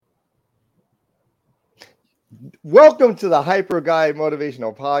Welcome to the Hyper Guy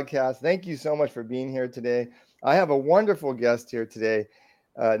Motivational Podcast. Thank you so much for being here today. I have a wonderful guest here today,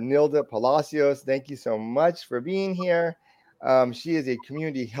 Nilda Palacios. Thank you so much for being here. She is a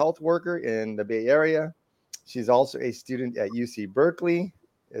community health worker in the Bay Area. She's also a student at UC Berkeley.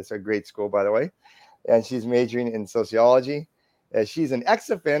 It's a great school, by the way. And she's majoring in sociology. She's an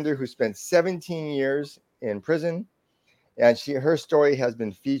ex-offender who spent 17 years in prison. And her story has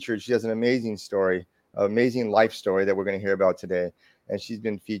been featured. She has an amazing story, amazing life story that we're going to hear about today. And she's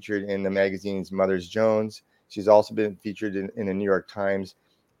been featured in the magazines Mother's Jones. She's also been featured in the New York Times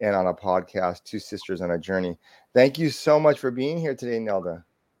and on a podcast, Two Sisters on a Journey. Thank you so much for being here today, Nelda.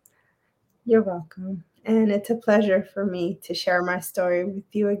 You're welcome. And it's a pleasure for me to share my story with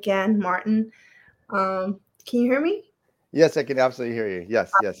you again, Martin. Can you hear me? Yes, I can absolutely hear you.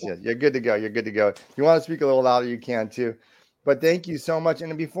 Yes. You're good to go. You're good to go. If you want to speak a little louder, you can too. But thank you so much.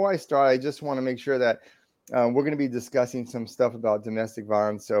 And before I start, I just want to make sure that we're going to be discussing some stuff about domestic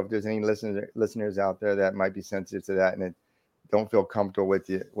violence. So if there's any listeners out there that might be sensitive to that and don't feel comfortable with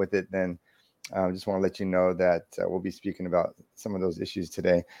it, then I just want to let you know that we'll be speaking about some of those issues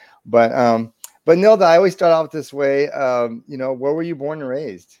today. But Nilda, I always start out this way. Where were you born and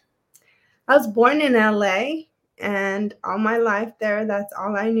raised? I was born in LA, and all my life there, that's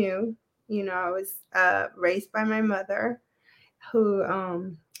all I knew. I was raised by my mother, who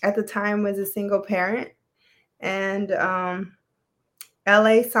at the time was a single parent, and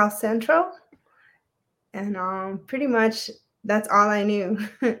LA South Central. And pretty much that's all I knew.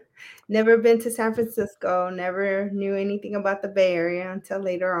 Never been to San Francisco, never knew anything about the Bay Area until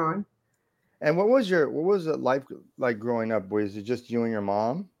later on. And what was it life like growing up? Was it just you and your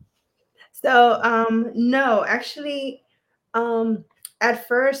mom? So, no, actually, um, at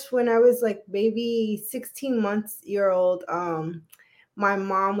first, when I was like maybe 16 months year old, my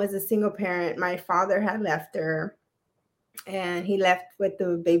mom was a single parent. My father had left her, and he left with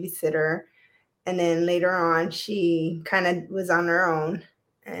the babysitter. And then later on, she kind of was on her own,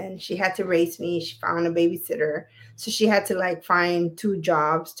 and she had to raise me. She found a babysitter, so she had to like find two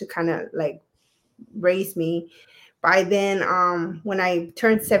jobs to kind of like raise me. By then, when I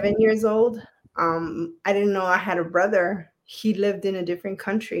turned 7 years old, I didn't know I had a brother. He lived in a different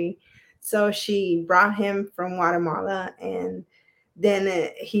country. So she brought him from Guatemala, and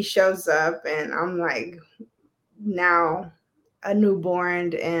then he shows up, and I'm like now a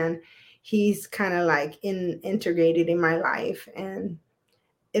newborn, and he's kind of like integrated in my life. And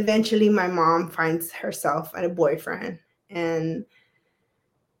eventually, my mom finds herself a boyfriend, and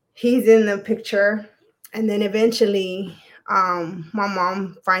he's in the picture. And then eventually, my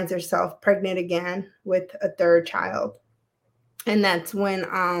mom finds herself pregnant again with a third child. And that's when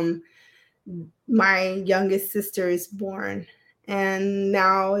my youngest sister is born. And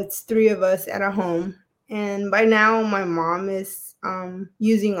now it's three of us at a home. And by now, my mom is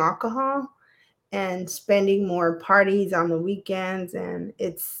using alcohol and spending more parties on the weekends. And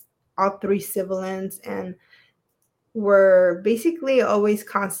it's all three siblings. And we're basically always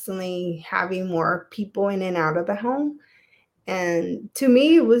constantly having more people in and out of the home. And to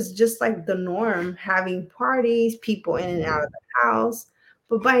me, it was just like the norm, having parties, people in and out of the house.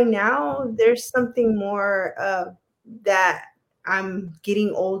 But by now, there's something more that I'm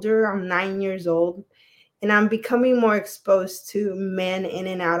getting older. I'm 9 years old, and I'm becoming more exposed to men in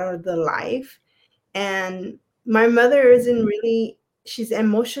and out of the life. And my mother isn't really, she's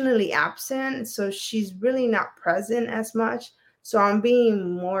emotionally absent, so she's really not present as much. So I'm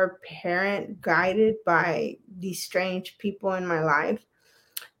being more parent guided by these strange people in my life.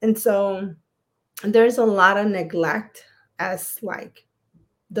 And so there's a lot of neglect as like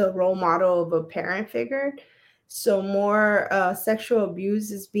the role model of a parent figure. So more sexual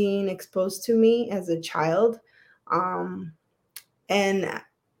abuse is being exposed to me as a child. um, and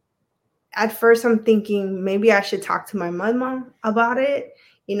at first I'm thinking maybe I should talk to my mama about it,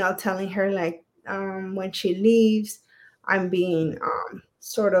 telling her like when she leaves, I'm being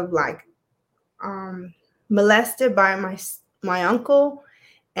sort of like um, molested by my uncle.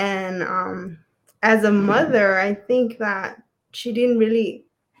 And as a mother, I think that she didn't really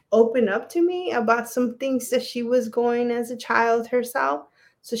open up to me about some things that she was going as a child herself.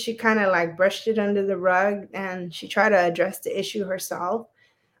 So she kind of like brushed it under the rug, and she tried to address the issue herself.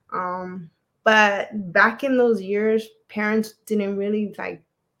 um, but back in those years, parents didn't really like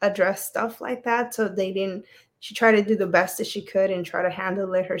address stuff like that. So they didn't, she tried to do the best that she could and try to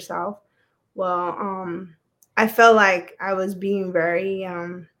handle it herself. Well, I felt like I was being very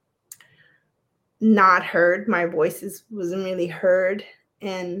not heard. My voices wasn't really heard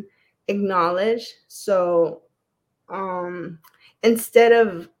and acknowledged. So um, instead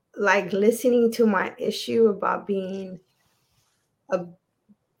of like listening to my issue about uh,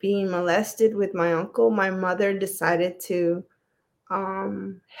 being molested with my uncle, my mother decided to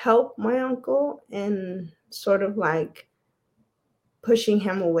help my uncle and sort of like pushing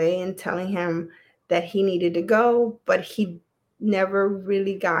him away and telling him that he needed to go, but he never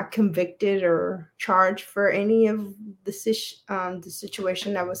really got convicted or charged for any of the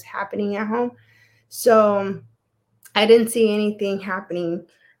situation that was happening at home. So I didn't see anything happening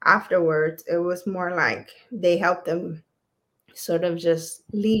afterwards. It was more like they helped him sort of just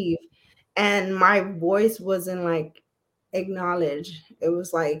leave. And my voice wasn't like acknowledged. It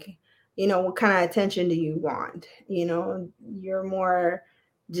was like, what kind of attention do you want? You're more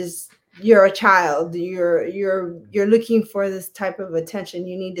just you're a child. You're looking for this type of attention.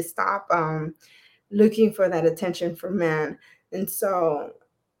 You need to stop looking for that attention from men. And so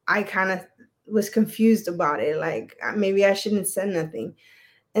I kind of was confused about it. Like maybe I shouldn't have said nothing.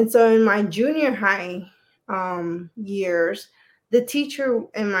 And so in my junior high years, the teacher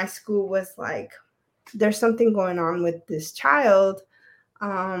in my school was like, there's something going on with this child.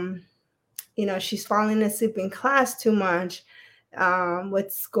 Um, she's falling asleep in class too much.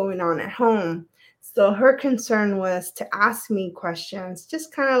 What's going on at home? So her concern was to ask me questions,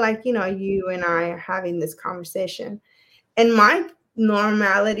 just kind of like, you and I are having this conversation. And my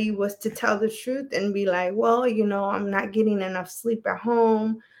normality was to tell the truth and be like, well, I'm not getting enough sleep at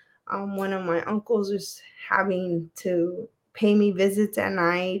home. One of my uncles is having to pay me visits at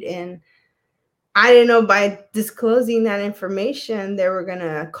night. And I didn't know by disclosing that information, they were going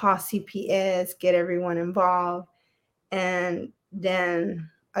to call CPS, get everyone involved, and then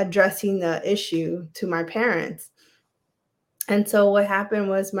addressing the issue to my parents. And so what happened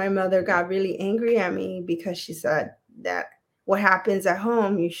was my mother got really angry at me because she said that what happens at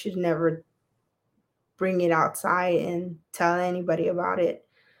home, you should never bring it outside and tell anybody about it.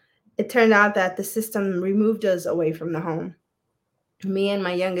 It turned out that the system removed us away from the home. Me and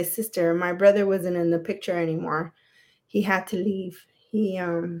my youngest sister, my brother wasn't in the picture anymore. He had to leave.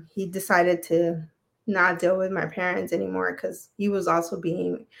 He decided to not deal with my parents anymore because he was also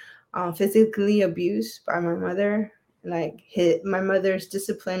being physically abused by my mother. Like my mother's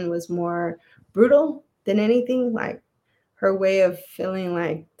discipline was more brutal than anything. Like her way of feeling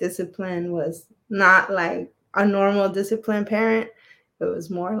like discipline was not like a normal disciplined parent. It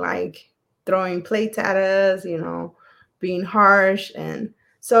was more like throwing plates at us, being harsh. And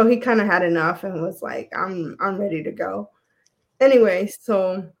so he kind of had enough and was like, I'm ready to go. Anyway,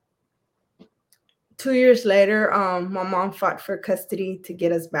 so 2 years later, my mom fought for custody to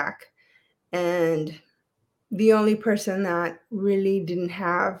get us back. And the only person that really didn't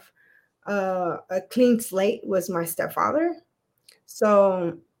have a clean slate was my stepfather.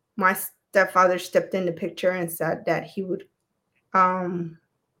 So my stepfather stepped in the picture and said that he would, um,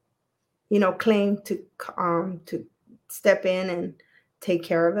 claim to step in and take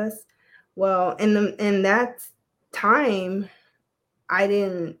care of us. Well, in that time, I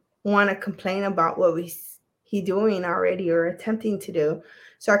didn't want to complain about what he doing already or attempting to do.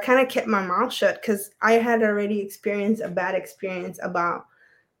 So I kind of kept my mouth shut because I had already experienced a bad experience about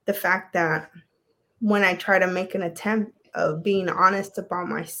the fact that when I try to make an attempt of being honest about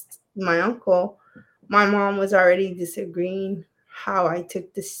my uncle, my mom was already disagreeing how I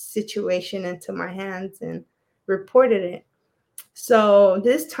took this situation into my hands and reported it. So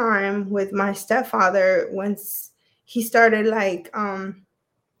this time with my stepfather, once he started like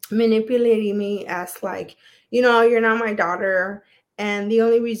manipulating me as like, you're not my daughter, and the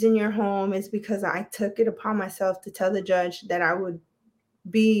only reason you're home is because I took it upon myself to tell the judge that I would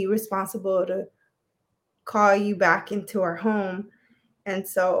be responsible to call you back into our home. And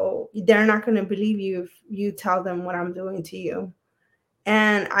so they're not going to believe you if you tell them what I'm doing to you.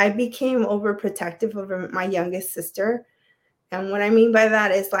 And I became overprotective over my youngest sister. And what I mean by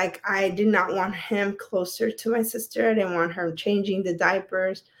that is like I did not want him closer to my sister. I didn't want her changing the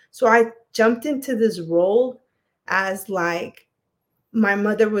diapers. So I jumped into this role as like my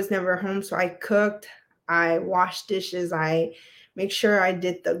mother was never home. So I cooked, I washed dishes, I make sure I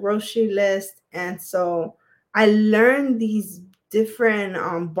did the grocery list. And so I learned these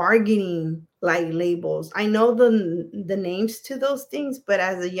different bargaining like labels. I know the names to those things, but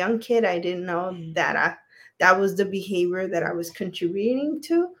as a young kid, I didn't know that was the behavior that I was contributing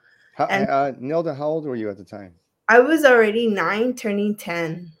to. And Nilda, how old were you at the time? I was already 9 turning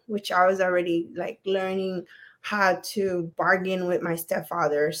 10, which I was already like learning how to bargain with my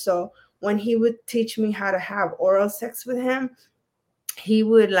stepfather. So when he would teach me how to have oral sex with him, he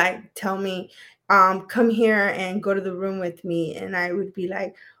would like tell me, come here and go to the room with me. And I would be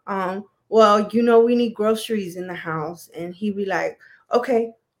like, well, we need groceries in the house. And he'd be like,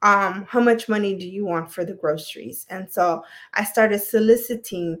 okay. how much money do you want for the groceries? And so I started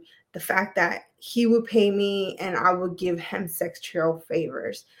soliciting the fact that he would pay me and I would give him sexual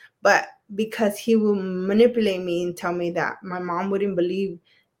favors. But because he would manipulate me and tell me that my mom wouldn't believe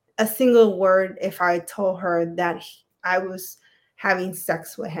a single word if I told her that I was having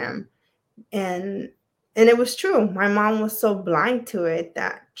sex with him. And it was true. My mom was so blind to it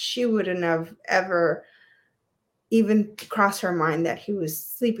that she wouldn't have ever even crossed her mind that he was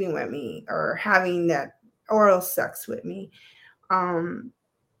sleeping with me or having that oral sex with me. Um,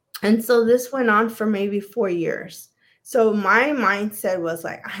 and so this went on for maybe 4 years. So my mindset was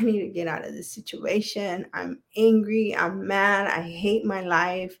like, I need to get out of this situation. I'm angry. I'm mad. I hate my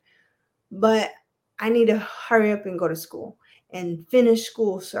life. But I need to hurry up and go to school and finish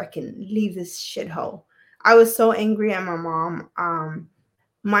school so I can leave this shithole. I was so angry at my mom.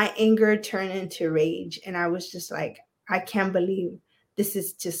 My anger turned into rage, and I was just like, I can't believe this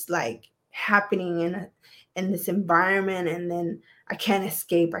is just like happening in this environment, and then I can't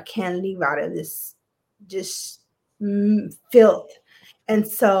escape. I can't leave out of this just filth. And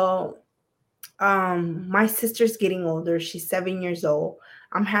so my sister's getting older. She's 7 years old.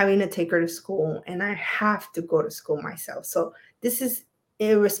 I'm having to take her to school, and I have to go to school myself. So this is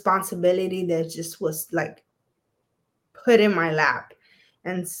a responsibility that just was like put in my lap.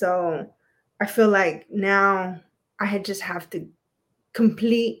 And so I feel like now I just have to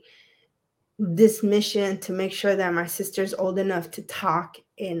complete this mission to make sure that my sister's old enough to talk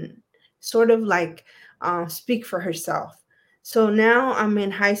and sort of like speak for herself. So now I'm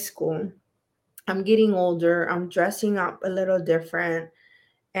in high school. I'm getting older. I'm dressing up a little different.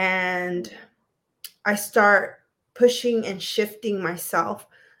 And I start pushing and shifting myself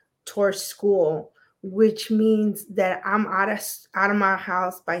towards school, which means that I'm out of my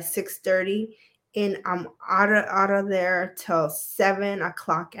house by 6:30, and I'm out of there till 7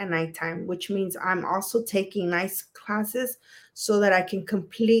 o'clock at nighttime, which means I'm also taking night classes so that I can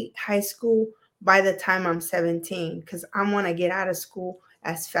complete high school by the time I'm 17, because I want to get out of school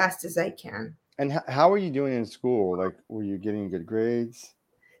as fast as I can. And how are you doing in school? Like, were you getting good grades?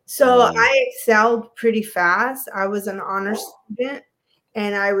 So I excelled pretty fast. I was an honor student,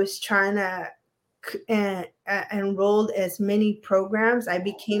 and I was trying to enrolled as many programs. I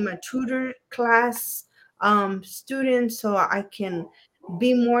became a tutor class student, so I can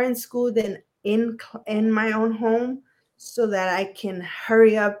be more in school than in my own home, so that I can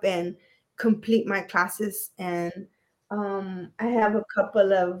hurry up and complete my classes. And I have a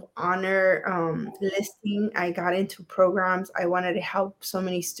couple of honor listing. I got into programs. I wanted to help so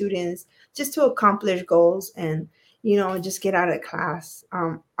many students just to accomplish goals and just get out of class,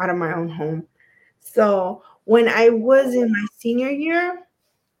 out of my own home. So when I was in my senior year,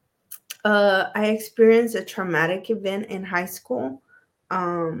 I experienced a traumatic event in high school,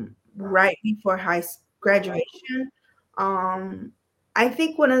 right before graduation. Um, I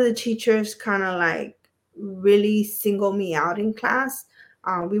think one of the teachers kind of like really singled me out in class.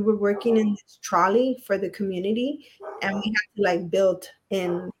 We were working in this trolley for the community, and we had to like build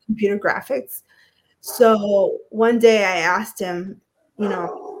in computer graphics. So one day I asked him,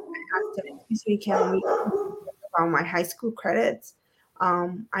 excuse me, can we about my high school credits?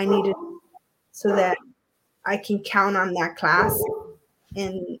 I needed so that I can count on that class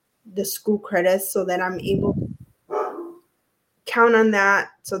in the school credits so that I'm able to count on that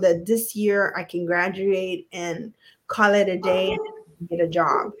so that this year I can graduate and call it a day and get a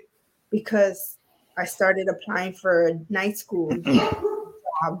job, because I started applying for a night school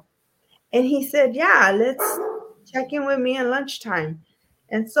job. And he said, yeah, let's check in with me at lunchtime.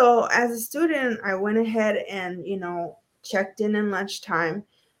 And so as a student, I went ahead and, checked in lunchtime.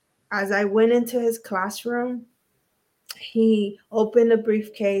 As I went into his classroom, he opened a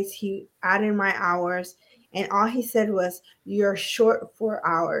briefcase, he added my hours, and all he said was, you're short 4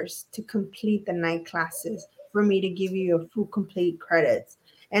 hours to complete the night classes for me to give you your full complete credits.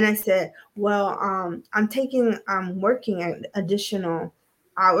 And I said, well, I'm working at additional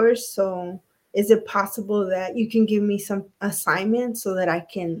hours, so is it possible that you can give me some assignment so that I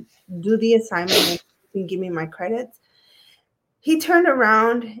can do the assignment and you can give me my credits? He turned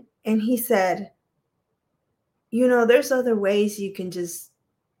around and he said, there's other ways you can just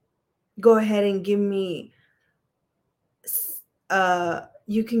go ahead and give me,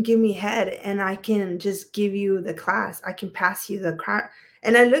 you can give me head and I can just give you the class. I can pass you the class.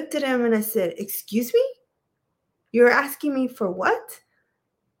 And I looked at him and I said, excuse me? You're asking me for what?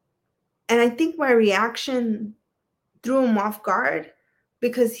 And I think my reaction threw him off guard,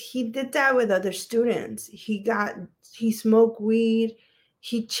 because he did that with other students. He smoked weed,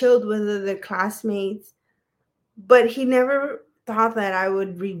 he chilled with other classmates, but he never thought that I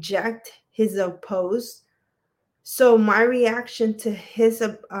would reject his oppose. So my reaction to his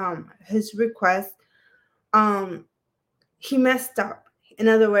request, um he messed up. In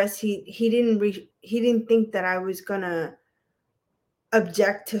other words, he didn't think that I was gonna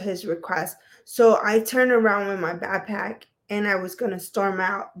object to his request. So I turned around with my backpack and I was gonna storm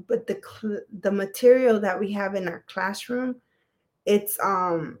out. But the material that we have in our classroom, it's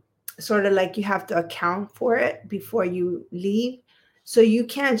sort of like you have to account for it before you leave. So you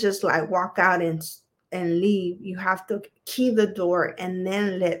can't just like walk out and leave. You have to key the door and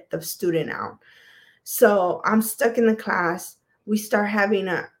then let the student out. So I'm stuck in the class. We start having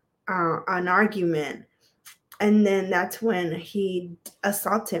an argument, and then that's when he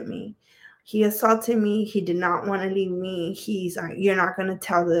assaulted me. He assaulted me. He did not want to leave me. He's like, "You're not gonna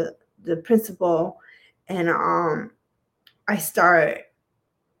tell the principal," and I start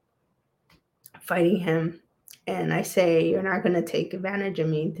fighting him, and I say, "You're not gonna take advantage of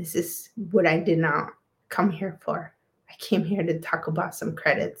me. This is what I did not come here for. I came here to talk about some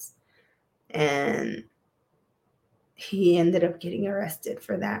credits," and he ended up getting arrested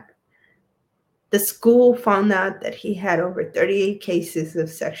for that. The school found out that he had over 38 cases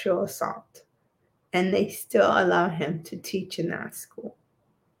of sexual assault, and they still allow him to teach in that school.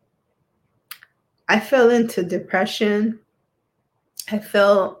 I fell into depression. I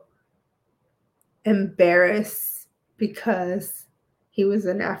felt embarrassed because he was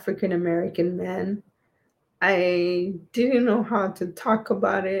an African American man. I didn't know how to talk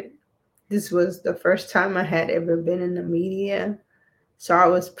about it. This was the first time I had ever been in the media, so I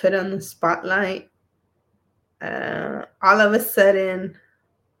was put on the spotlight. All of a sudden,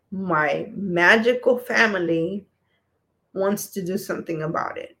 my magical family wants to do something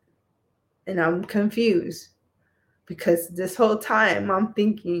about it. And I'm confused because this whole time I'm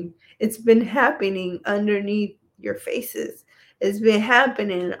thinking it's been happening underneath your faces. It's been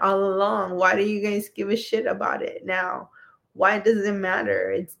happening all along. Why do you guys give a shit about it now? Why does it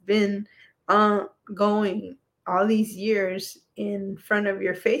matter? It's been going all these years in front of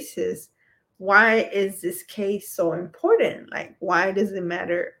your faces. Why is this case so important? Like, why does it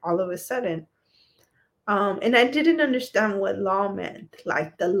matter all of a sudden? And I didn't understand what law meant,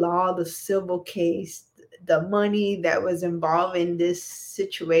 like the law, the civil case, the money that was involved in this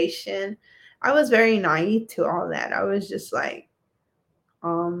situation. I was very naive to all that. I was just like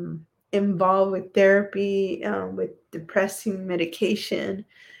involved with therapy, with depressing medication.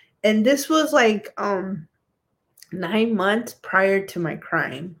 And this was like 9 months prior to my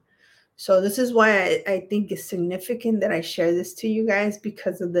crime. So this is why I think it's significant that I share this to you guys,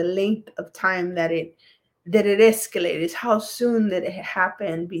 because of the length of time that it escalated, how soon that it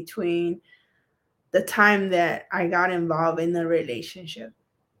happened between the time that I got involved in the relationship.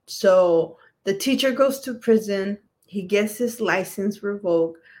 So the teacher goes to prison, he gets his license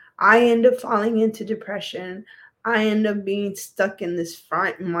revoked. I end up falling into depression. I end up being stuck in this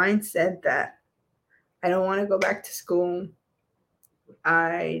mindset that I don't want to go back to school.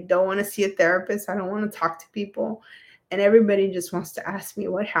 I don't want to see a therapist. I don't want to talk to people. And everybody just wants to ask me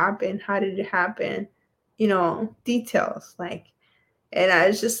what happened, how did it happen, details. And I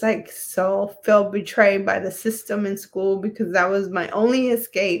was just like, so felt betrayed by the system in school, because that was my only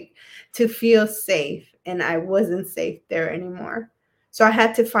escape to feel safe. And I wasn't safe there anymore. So I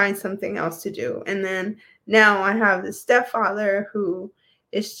had to find something else to do. And then now I have the stepfather who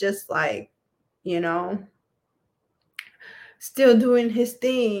is just like, you know, still doing his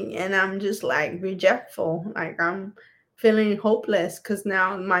thing. And I'm just like rejectful. Like, I'm feeling hopeless, because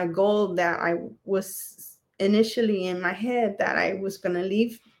now my goal that I was initially in my head, that I was going to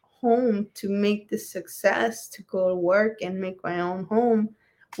leave home to make this success, to go to work and make my own home,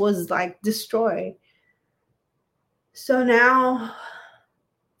 was like destroyed. So now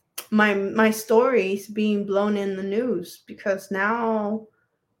my story is being blown in the news, because now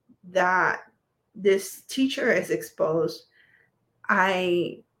that this teacher is exposed,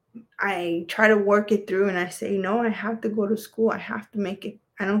 I try to work it through, and I say, no, I have to go to school. I have to make it.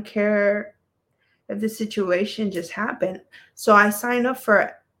 I don't care if the situation just happened. So I signed up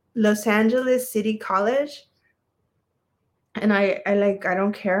for Los Angeles City College. And I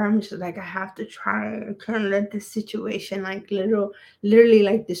don't care. I'm just like, I have to try. I can't let this situation literally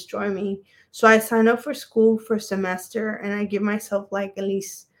like destroy me. So I signed up for school for a semester, and I give myself like at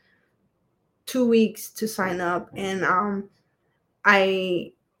least 2 weeks to sign up. And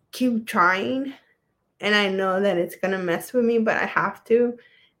I keep trying, and I know that it's gonna mess with me, but I have to.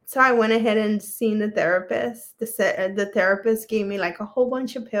 So I went ahead and seen the therapist. The therapist gave me like a whole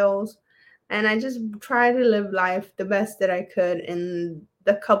bunch of pills, and I just tried to live life the best that I could in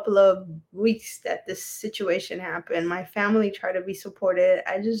the couple of weeks that this situation happened, my family tried to be supportive.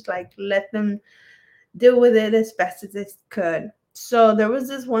 I just like let them deal with it as best as they could. So there was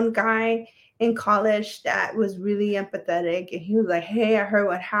this one guy in college that was really empathetic, and he was like, "Hey, I heard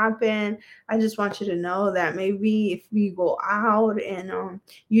what happened. I just want you to know that maybe if we go out and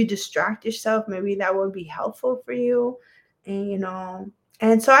you distract yourself, maybe that would be helpful for you." And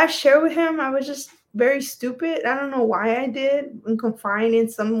and so I shared with him. I was just very stupid. I don't know why I did and confiding in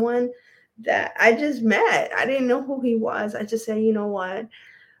someone that I just met. I didn't know who he was. I just said, you know what?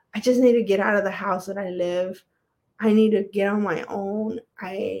 I just need to get out of the house that I live. I need to get on my own.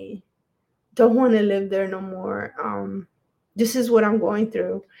 I don't want to live there no more. This is what I'm going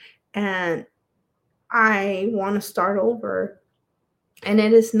through, and I want to start over. And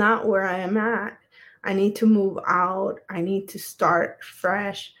it is not where I am at. I need to move out. I need to start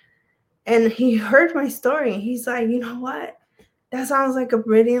fresh. And he heard my story. He's like, you know what? That sounds like a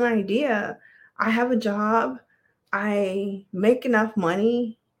brilliant idea. I have a job. I make enough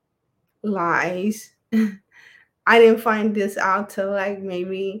money. Lies. I didn't find this out till like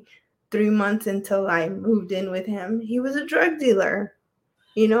maybe 3 months until I moved in with him. He was a drug dealer,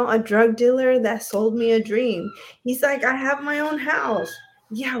 a drug dealer that sold me a dream. He's like, I have my own house.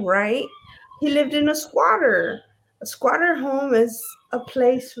 Yeah, right. He lived in a squatter. A squatter home is a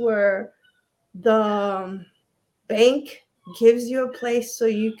place where the bank gives you a place so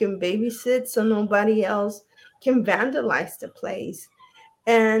you can babysit so nobody else can vandalize the place.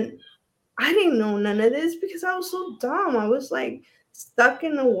 And I didn't know none of this because I was so dumb. I was like stuck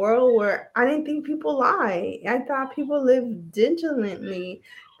in a world where I didn't think people lie. I thought people lived diligently,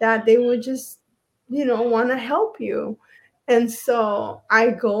 that they would just, want to help you. And so I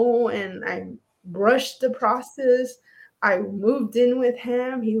go and I rushed the process. I moved in with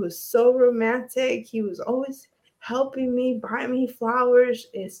him. He was so romantic. He was always helping me, buy me flowers,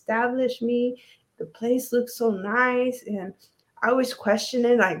 establish me. The place looked so nice. And I always question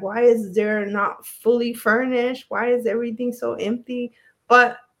it, like, why is there not fully furnished? Why is everything so empty?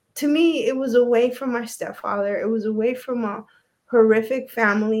 But to me, it was away from my stepfather. It was away from a horrific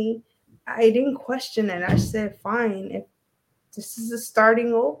family. I didn't question it. I said, fine, if this is a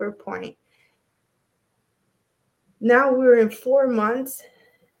starting over point. Now we're in 4 months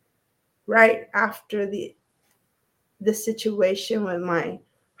right after the situation with my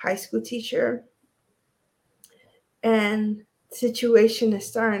high school teacher, and situation is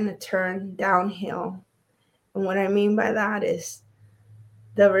starting to turn downhill. And what I mean by that is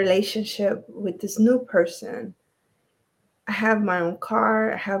the relationship with this new person. I have my own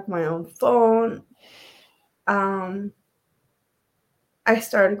car, I have my own phone. Um, I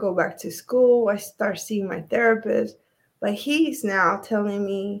started to go back to school, I start seeing my therapist, but he's now telling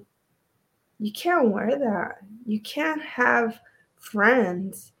me, you can't wear that. You can't have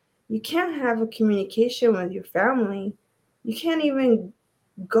friends. You can't have a communication with your family. You can't even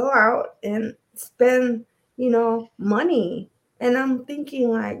go out and spend, money. And I'm thinking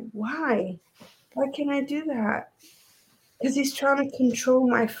like, why? Why can't I do that? Because he's trying to control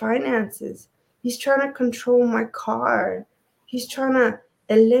my finances. He's trying to control my car. He's trying to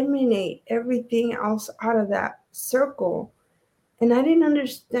eliminate everything else out of that circle. And I didn't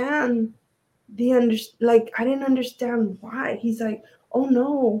understand I didn't understand why. He's like, oh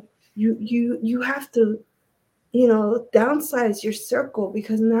no, you have to, downsize your circle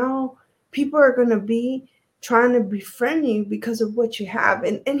because now people are going to be trying to befriend you because of what you have.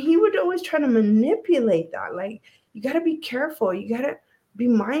 And he would always try to manipulate that. Like, you got to be careful. You got to be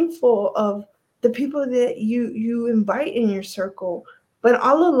mindful of the people that you invite in your circle. But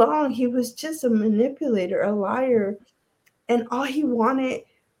all along, he was just a manipulator, a liar. And all he wanted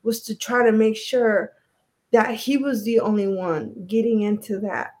was to try to make sure that he was the only one getting into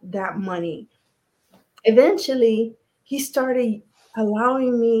that money. Eventually, he started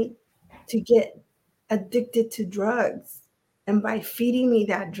allowing me to get addicted to drugs. And by feeding me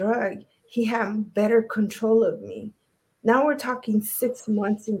that drug, he had better control of me. Now we're talking 6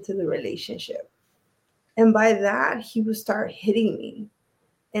 months into the relationship. And by that, he would start hitting me.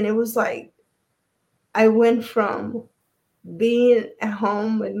 And it was like I went from being at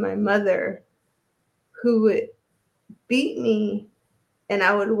home with my mother, who would beat me, and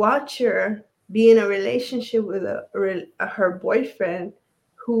I would watch her be in a relationship with her boyfriend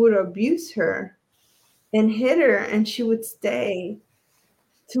who would abuse her and hit her, and she would stay,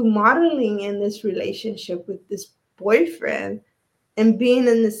 to modeling in this relationship with this boyfriend and being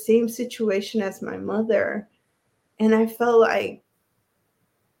in the same situation as my mother. And I felt like,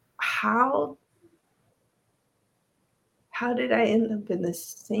 how how did I end up in the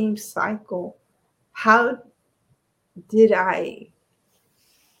same cycle? How did I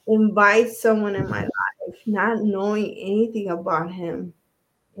invite someone in my life, not knowing anything about him,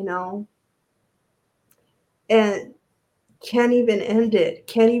 you know, and can't even end it,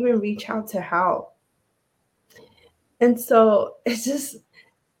 can't even reach out to help. And so it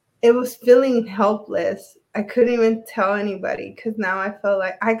was feeling helpless. I couldn't even tell anybody because now I felt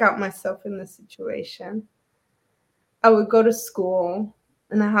like I got myself in this situation. I would go to school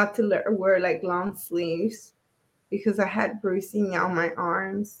and I had to wear like long sleeves because I had bruising on my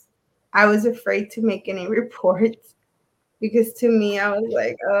arms. I was afraid to make any reports because to me, I was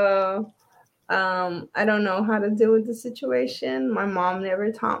like, oh, I don't know how to deal with the situation. My mom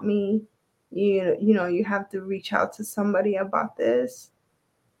never taught me, you have to reach out to somebody about this.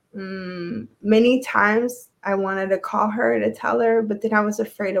 Many times I wanted to call her to tell her, but then I was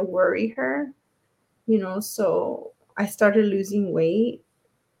afraid to worry her, so I started losing weight.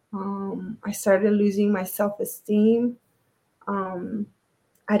 I started losing my self esteem. Um,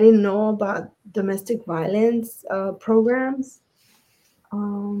 I didn't know about domestic violence programs.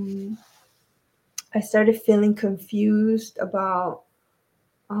 Um, I started feeling confused about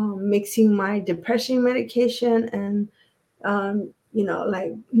mixing my depression medication and,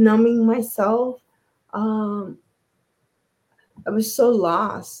 like numbing myself. Um, I was so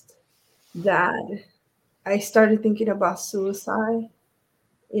lost that I started thinking about suicide.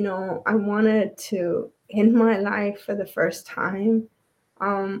 I wanted to end my life for the first time.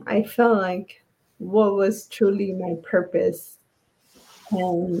 I felt like what was truly my purpose.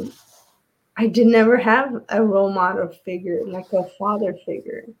 And I did never have a role model figure, like a father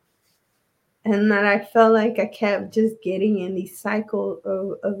figure. And that I felt like I kept just getting in the cycle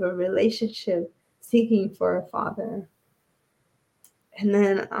of a relationship seeking for a father. And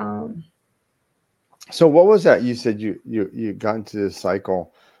then So what was that? You said you got into this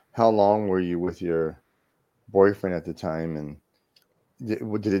cycle. How long were you with your boyfriend at the time, and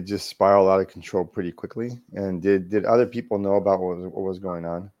did it just spiral out of control pretty quickly? And did other people know about what was going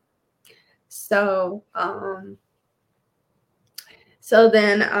on? so so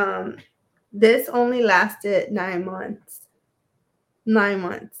then this only lasted 9 months. 9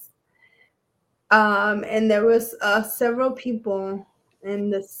 months. And there was several people in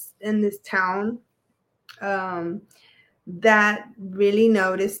this town um, that really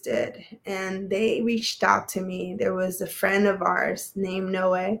noticed it, and they reached out to me. There was a friend of ours named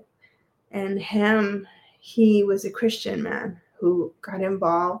Noah, and he was a Christian man who got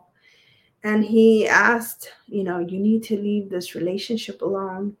involved, and he asked, you need to leave this relationship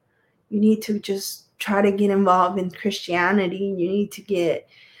alone. You need to just try to get involved in Christianity. You need to get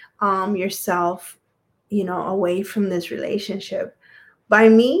yourself, away from this relationship. By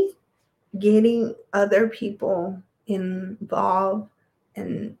me getting other people involved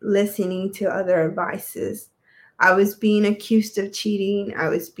and listening to other advices, I was being accused of cheating. I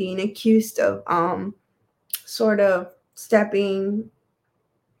was being accused of sort of stepping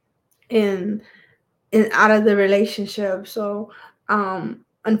in out of the relationship. So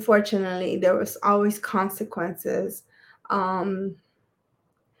unfortunately there was always consequences. um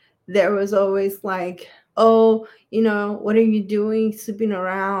there was always like, oh, what are you doing sleeping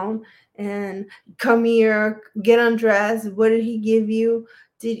around, and come here, get undressed. What did he give you?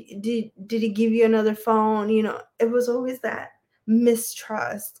 Did he give you another phone? It was always that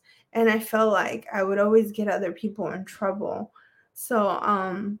mistrust, and I felt like I would always get other people in trouble.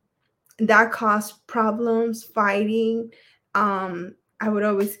 So that caused problems, fighting. I would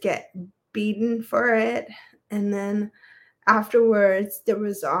always get beaten for it, and then afterwards there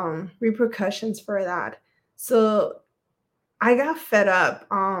was repercussions for that. So I got fed up.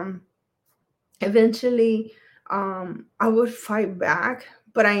 Eventually I would fight back,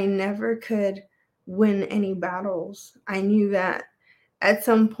 but I never could win any battles. I knew that at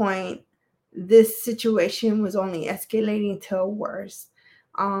some point this situation was only escalating to worse.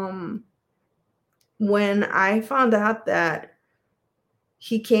 um when I found out that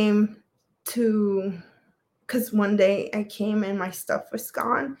he came to, because one day I came and my stuff was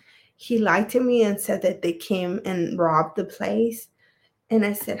gone. He lied to me and said that they came and robbed the place. And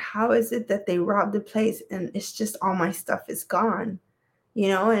I said, how is it that they robbed the place and it's just all my stuff is gone,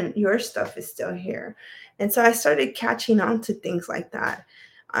 and your stuff is still here? And so I started catching on to things like that.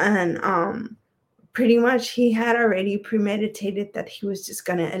 And pretty much he had already premeditated that he was just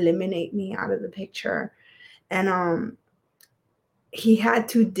going to eliminate me out of the picture. And he had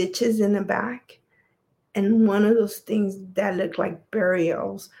two ditches in the back, and one of those things that looked like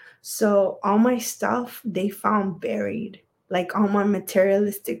burials. So all my stuff they found buried, like all my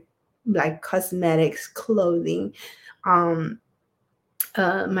materialistic, like cosmetics, clothing, um,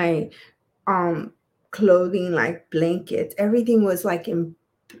 my um clothing, like blankets, everything was like in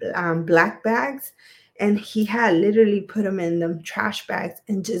black bags, and he had literally put them in them trash bags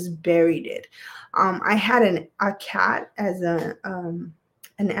and just buried it. I had a cat as an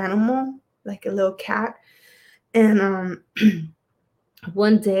animal, like a little cat, and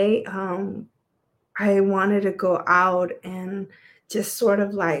one day I wanted to go out and just sort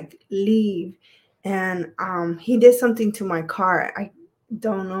of like leave. And he did something to my car. I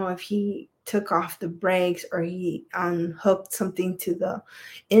don't know if he took off the brakes or he unhooked something to the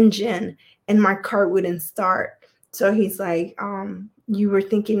engine, and my car wouldn't start. So he's like, you were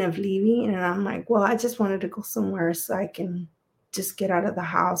thinking of leaving? And I'm like, well, I just wanted to go somewhere so I can just get out of the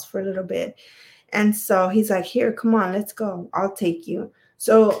house for a little bit. And so he's like, here, come on, let's go. I'll take you.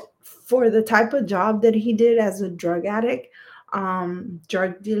 So for the type of job that he did as a drug addict,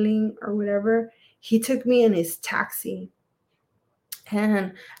 drug dealing or whatever, he took me in his taxi.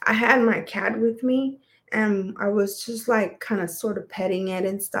 And I had my cat with me, and I was just like kind of sort of petting it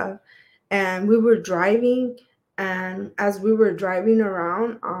and stuff. And we were driving, and as we were driving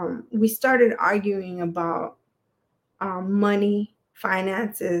around, we started arguing about money,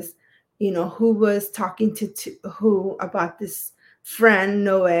 finances, who was talking to who about this friend,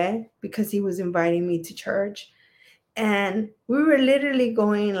 Noe, because he was inviting me to church. And we were literally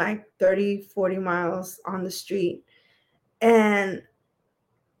going like 30, 40 miles on the street. And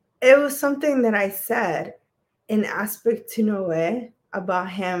it was something that I said in aspect to Noe about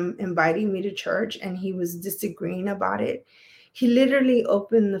him inviting me to church, and he was disagreeing about it. He literally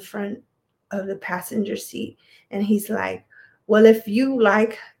opened the front of the passenger seat and he's like, well, if you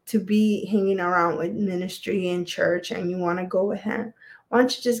like to be hanging around with ministry and church and you want to go with him, why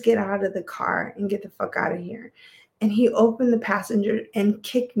don't you just get out of the car and get the fuck out of here? And he opened the passenger and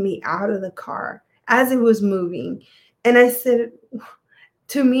kicked me out of the car as it was moving. And I said,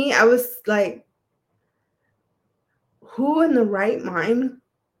 to me, I was like, who in the right mind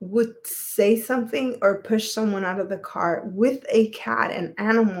would say something or push someone out of the car with a cat, an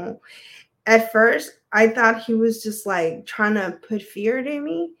animal? At first, I thought he was just like trying to put fear in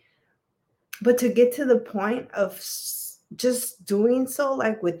me, but to get to the point of just doing so,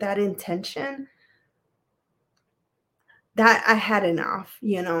 like with that intention, that I had enough.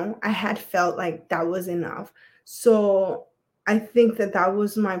 I had felt like that was enough. So I think that that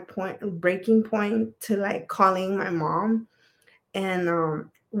was my breaking point to like calling my mom. And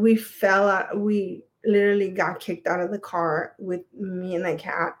we literally got kicked out of the car with me and the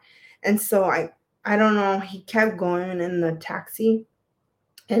cat. And so I don't know, he kept going in the taxi.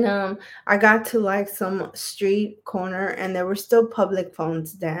 And I got to like some street corner, and there were still public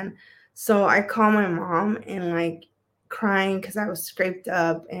phones then. So I called my mom and like crying because I was scraped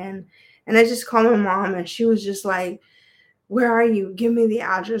up, and I just called my mom, and she was just like, where are you? Give me the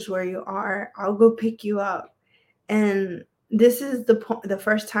address where you are. I'll go pick you up. And this is the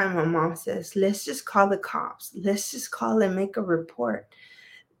first time my mom says, let's just call the cops. Let's just call and make a report.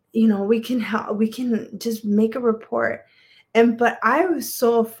 We can help. We can just make a report. But I was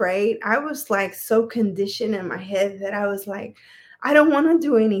so afraid. I was like so conditioned in my head that I was like, I don't want to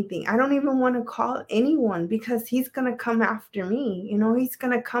do anything. I don't even want to call anyone because he's going to come after me. He's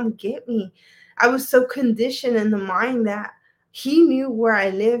going to come get me. I was so conditioned in the mind that he knew where I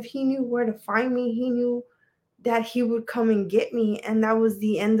live. He knew where to find me. He knew that he would come and get me. And that was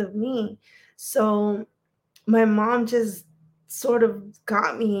the end of me. So my mom just sort of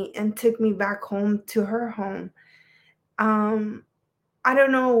got me and took me back home to her home. Um, I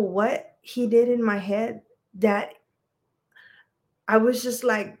don't know what he did in my head that I was just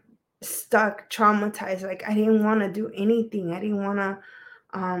like stuck, traumatized. Like I didn't want to do anything. I didn't want to,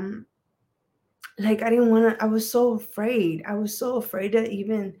 um, I was so afraid. I was so afraid to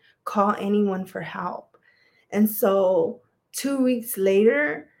even call anyone for help. And so 2 weeks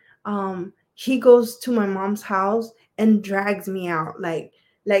later, he goes to my mom's house and drags me out.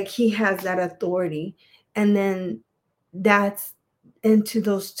 Like he has that authority. And then that's into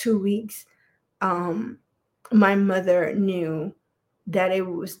those 2 weeks, um, my mother knew that it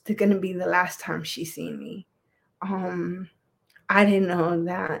was going to be the last time she seen me. Um, I didn't know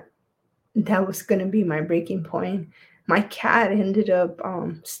that that was going to be my breaking point. My cat ended up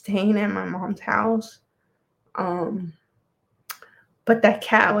staying at my mom's house. Um, but that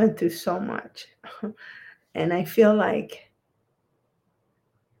cat went through so much. And I feel like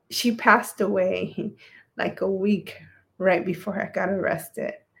she passed away like a week right before I got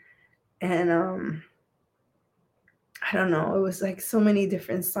arrested. And I don't know, it was like so many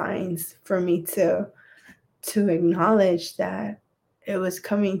different signs for me to acknowledge that it was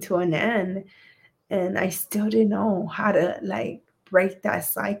coming to an end, and I still didn't know how to like break that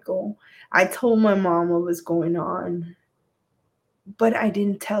cycle. I told my mom what was going on but I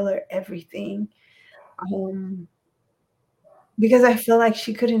didn't tell her everything. Um, because I feel like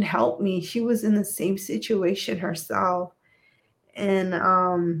she couldn't help me. She was in the same situation herself. And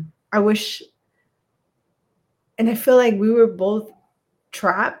I wish, and I feel like we were both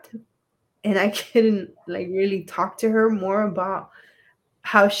trapped, and I couldn't like really talk to her more about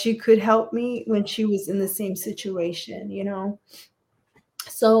how she could help me when she was in the same situation.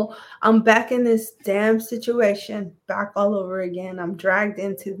 So I'm back in this damn situation, back all over again. I'm dragged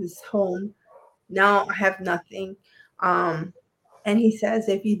into this home. Now I have nothing. Um, and he says,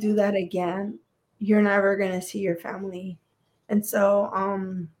 if you do that again, you're never gonna see your family. And so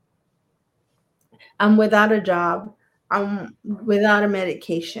I'm without a job. I'm without a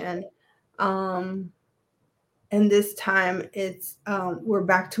medication. Um, and this time it's we're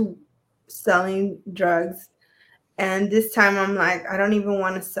back to selling drugs. And this time I'm like, I don't even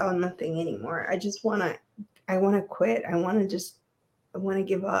want to sell nothing anymore. I want to quit. I want to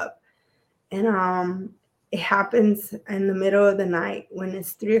give up. And it happens in the middle of the night when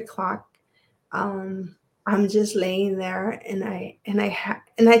it's 3 o'clock. Um, I'm just laying there, and I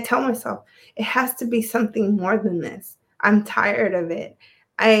tell myself it has to be something more than this. I'm tired of it.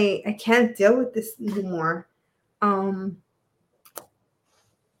 I can't deal with this anymore. Um,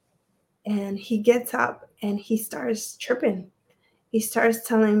 and he gets up and he starts tripping. He starts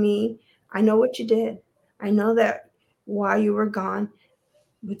telling me, I know what you did. I know that while you were gone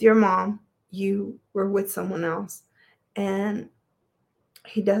with your mom, you were with someone else. And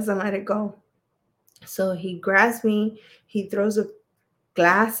he doesn't let it go. So he grabs me, he throws a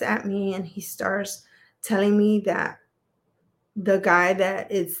glass at me, and he starts telling me that the guy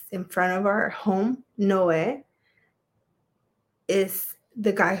that is in front of our home, Noe, is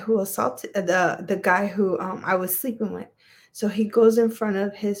the guy who assaulted the guy who I was sleeping with. So he goes in front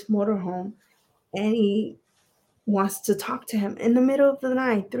of his motorhome and he wants to talk to him in the middle of the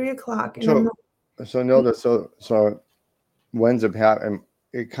night, 3 o'clock. And I'm So, so Nilda, so winds up happening.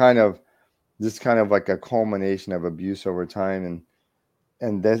 It kind of this kind of like a culmination of abuse over time,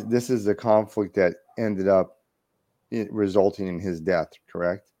 and this is the conflict that ended up resulting in his death,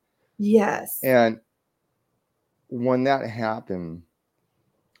 correct? yes. And when that happened,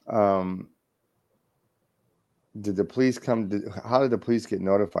 um, did the police come? How did the police get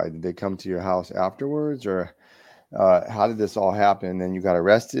notified? Did they come to your house afterwards, or how did this all happen? And then you got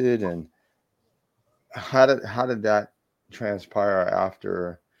arrested, and how did that transpire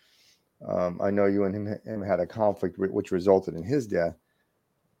after? I know you and him had a conflict, which resulted in his death.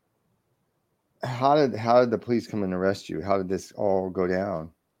 How did the police come and arrest you? How did this all go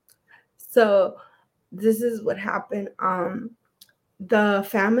down? So this is what happened. The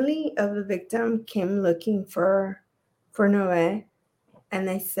family of the victim came looking for Noe, and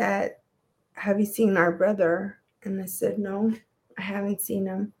they said, "Have you seen our brother?" And I said, "No, I haven't seen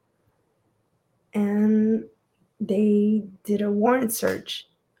him." And they did a warrant search.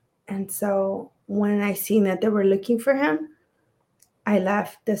 And so when I seen that they were looking for him, I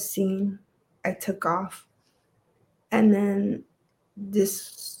left the scene. I took off. And then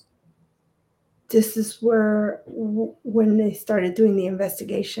this this is where when they started doing the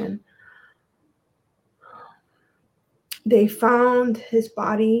investigation, they found his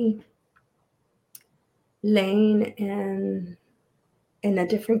body laying in a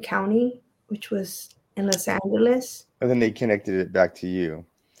different county, which was in Los Angeles. And then they connected it back to you.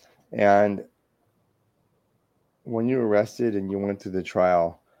 And when you were arrested and you went through the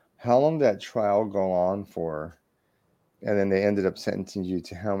trial, how long did that trial go on for? And then they ended up sentencing you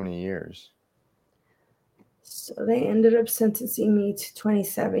to how many years? So they ended up sentencing me to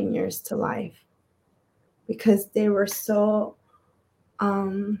 27 years to life because they were so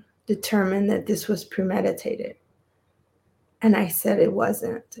determined that this was premeditated. And I said it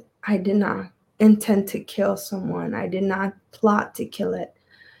wasn't. I did not intend to kill someone. I did not plot to kill it.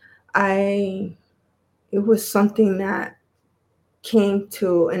 It was something that came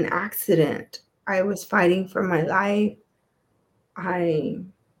to an accident. I was fighting for my life. I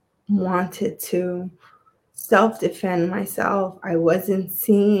wanted to self defend myself. I wasn't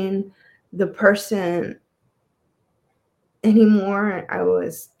seeing the person anymore. I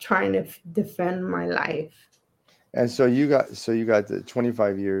was trying to defend my life. And so you got the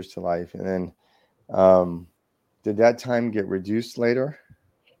 25 years to life, and then um, did that time get reduced later?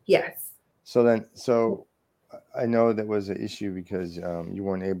 Yes. So I know that was an issue because you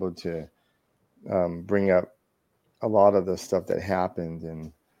weren't able to bring up a lot of the stuff that happened,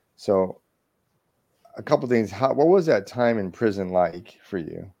 and so a couple things. What was that time in prison like for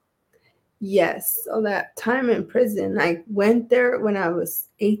you? Yes. So that time in prison, I went there when I was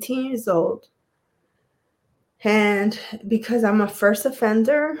 18 years old. And because I'm a first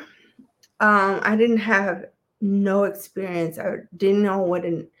offender, I didn't have no experience. I didn't know what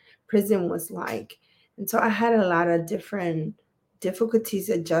a prison was like. And so I had a lot of different difficulties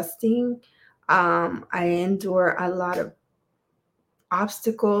adjusting. I endure a lot of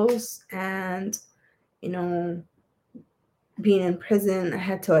obstacles, and, you know, being in prison, I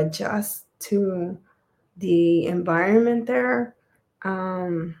had to adjust to the environment there.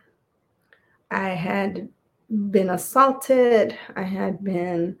 Um, I had been assaulted. I had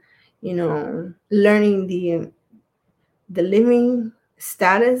been, learning the living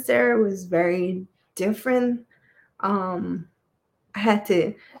status there was very different. Um, I had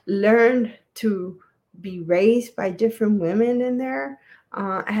to learn to be raised by different women in there.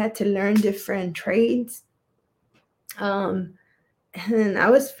 I had to learn different trades. Um, and I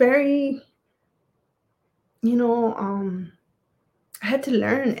was very, you know, um, I had to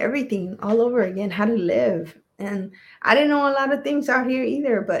learn everything all over again, how to live. And I didn't know a lot of things out here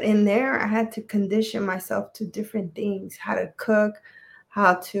either, but in there, I had to condition myself to different things: how to cook,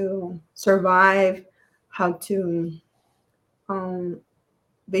 how to survive, how to um,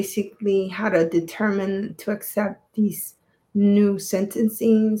 basically how to determine to accept these new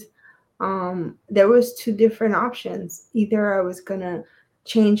sentencings. There was two different options. Either I was gonna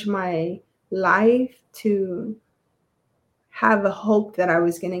change my life to have a hope that I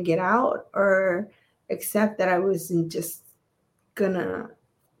was going to get out, or accept that I wasn't just going to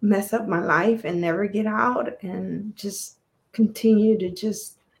mess up my life and never get out, and just continue to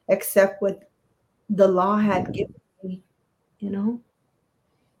just accept what the law had given me, you know?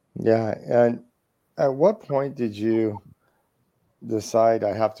 Yeah. And at what point did you decide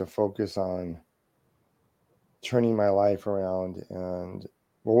I have to focus on turning my life around? And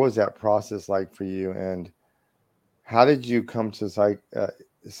what was that process like for you? And how did you come to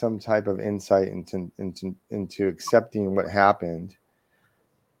some type of insight into accepting what happened?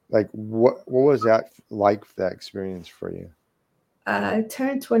 Like what was that like, that experience for you? I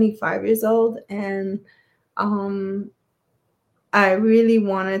turned 25 years old, and um, I really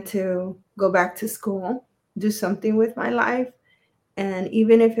wanted to go back to school, do something with my life. And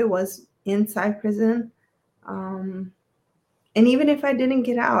even if it was inside prison, um, and even if I didn't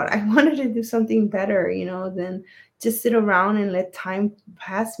get out, I wanted to do something better, than just sit around and let time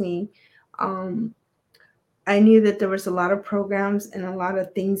pass me. Um, I knew that there was a lot of programs and a lot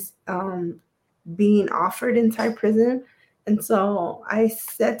of things being offered inside prison. And so I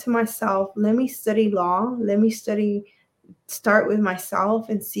said to myself, let me study law, start with myself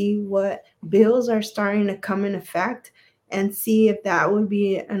and see what bills are starting to come in effect, and see if that would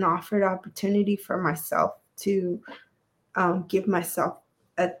be an offered opportunity for myself to give myself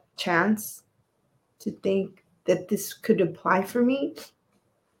a chance to think that this could apply for me,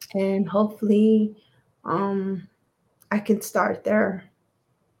 and hopefully um, I can start there.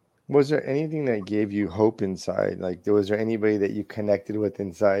 Was there anything that gave you hope inside? Like, was there anybody that you connected with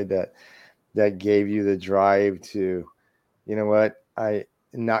inside that gave you the drive to, you know what, I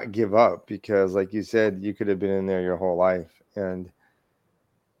not give up? Because like you said, you could have been in there your whole life. And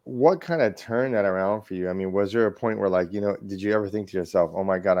what kind of turned that around for you? I mean, was there a point where, like, did you ever think to yourself, oh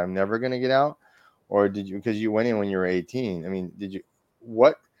my God, I'm never going to get out? Or did you, because you went in when you were 18? I mean, did you,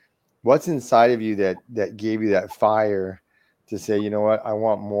 what, what's inside of you that gave you that fire to say, you know what, I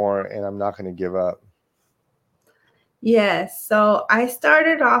want more and I'm not going to give up? Yes, so I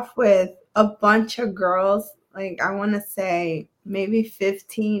started off with a bunch of girls, like I want to say maybe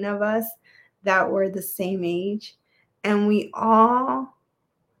 15 of us that were the same age. And we all,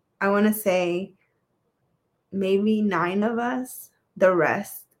 I want to say maybe 9 of us, the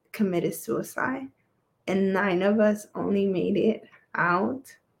rest committed suicide. And 9 of us only made it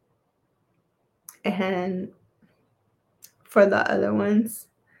out. And for the other ones,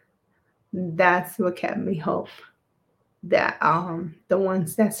 that's what kept me hope, that the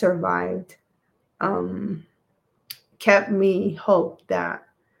ones that survived um kept me hope that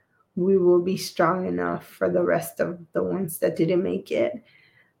we will be strong enough for the rest of the ones that didn't make it,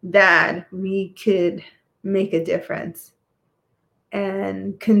 that we could make a difference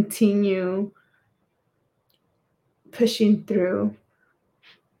and continue pushing through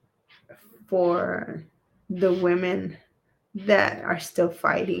for the women that are still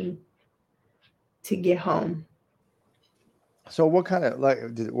fighting to get home. So what kind of, like,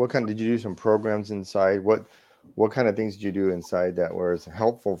 what kind, did you do some programs inside? What kind of things did you do inside that was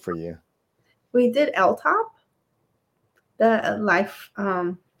helpful for you? We did LTOP,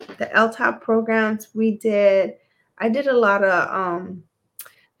 the the LTOP programs. I did a lot of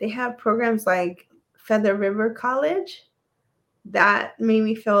they have programs like Feather River College that made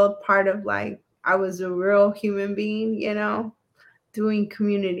me feel part of, like, I was a real human being, doing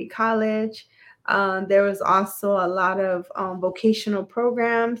community college. There was also a lot of vocational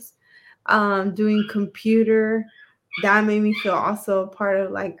programs, doing computer. That made me feel also a part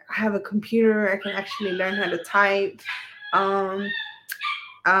of, like, I have a computer, I can actually learn how to type. Um,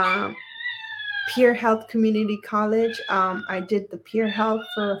 um, Peer Health Community College. I did the peer health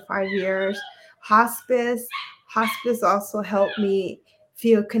for 5 years. Hospice. Hospice also helped me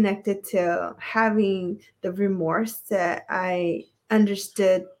feel connected to having the remorse that I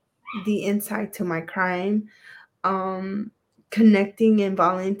understood the inside to my crime. Um, Connecting and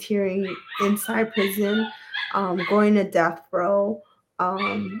volunteering inside prison, going to death row,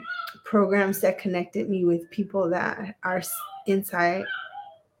 um, programs that connected me with people that are inside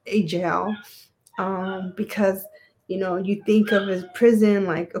a jail, because you think of as prison,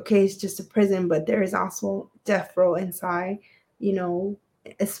 like, okay, it's just a prison, but there is also death row inside. you know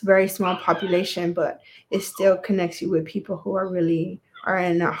it's very small population, but it still connects you with people who are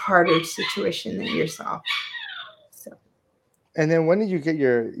in a harder situation than yourself. So, And then when did you get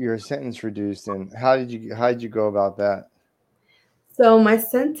your sentence reduced, and how did you go about that? my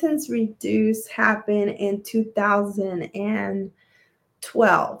sentence reduced happened in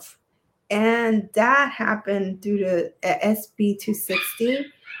 2012, and that happened due to SB 260.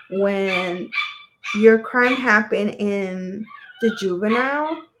 When your crime happened in the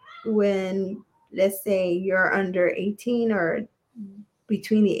juvenile, when, let's say, you're under 18, or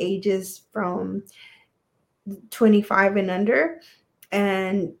between the ages from 25 and under,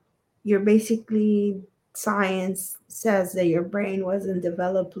 and you're basically, science says that your brain wasn't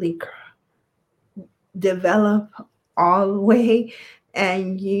developed all the way,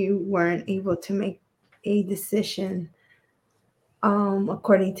 and you weren't able to make a decision,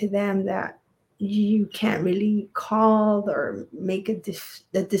 according to them, that you can't really call or make a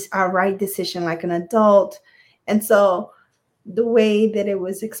right decision like an adult. And so the way that it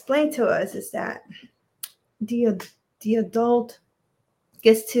was explained to us is that the the adult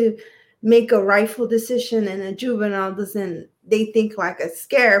gets to make a rightful decision, and a juvenile doesn't. They think like a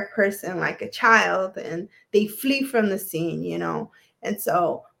scared person, like a child, and they flee from the scene. And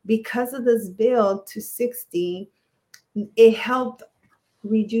so, because of this bill to 60, it helped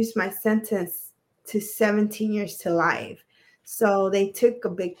reduce my sentence to 17 years to life. So they took a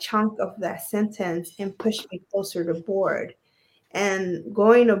big chunk of that sentence and pushed me closer to board. And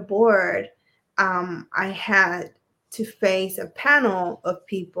going to board, I had to face a panel of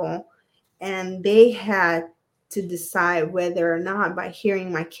people, and they had to decide whether or not, by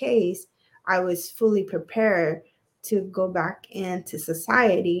hearing my case, I was fully prepared to go back into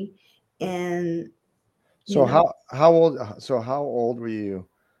society. And, you So know, how old were you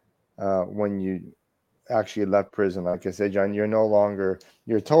when you actually left prison? Like I said, John, you're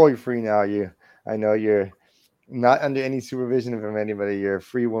totally free now. I know you're not under any supervision from anybody. You're a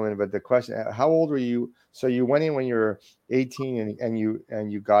free woman. But the question, how old were you? So you went in when you were 18, and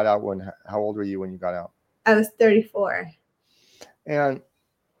you got out when? How old were you when you got out? I was 34. And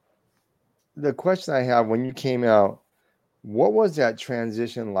the question I have, when you came out, what was that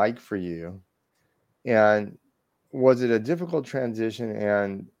transition like for you? And was it a difficult transition?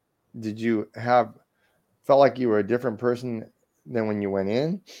 And did you have felt like you were a different person than when you went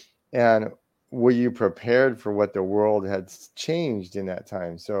in? And were you prepared for what the world had changed in that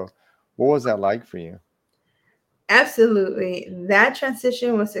time? So what was that like for you? Absolutely. That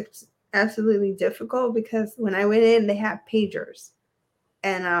transition was absolutely difficult, because when I went in, they had pagers.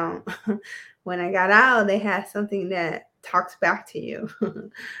 And when I got out, they had something that talks back to you.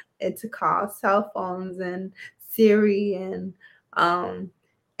 It's called cell phones and Siri, um,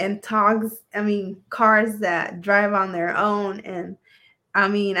 and talks. I mean, cars that drive on their own. And I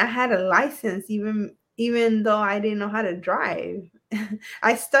mean, I had a license, even though I didn't know how to drive.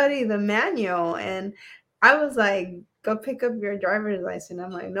 I studied the manual, and I was like, "Go pick up your driver's license."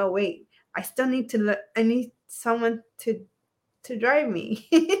 I'm like, "No, wait. I still need to. I need someone to drive me."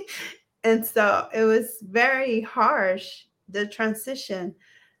 And so it was very harsh, the transition,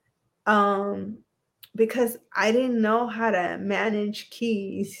 um, because I didn't know how to manage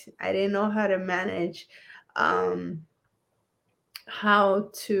keys. I didn't know how to manage. Um, how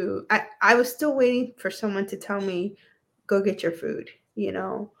to I was still waiting for someone to tell me, go get your food.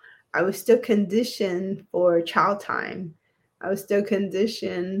 I was still conditioned for child time. I was still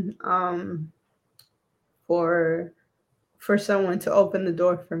conditioned, for someone to open the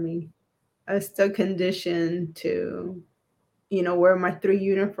door for me. I was still conditioned to, wear my 3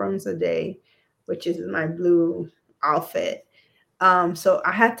 uniforms a day, which is my blue outfit. So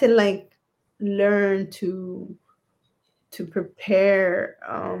I had to, like, learn to prepare,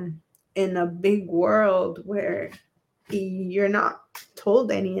 in a big world where you're not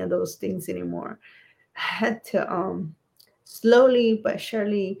told any of those things anymore. I had to slowly but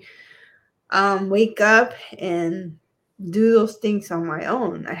surely wake up and do those things on my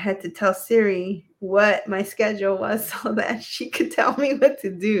own. I had to tell Siri what my schedule was so that she could tell me what to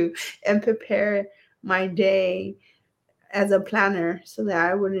do and prepare my day as a planner so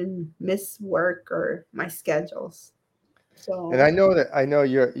that I wouldn't miss work or my schedules. And So I know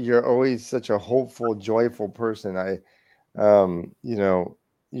you're always such a hopeful, joyful person. You know,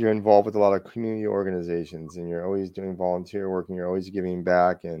 you're involved with a lot of community organizations, and you're always doing volunteer work, and you're always giving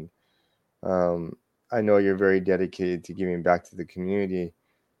back. And um, I know you're very dedicated to giving back to the community.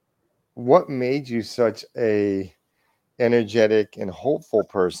 What made you such a energetic and hopeful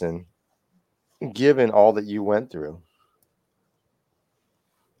person, given all that you went through?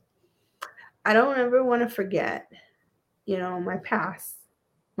 I don't ever want to forget, my past.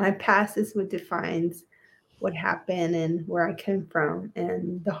 My past is what defines what happened and where I came from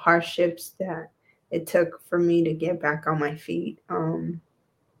and the hardships that it took for me to get back on my feet.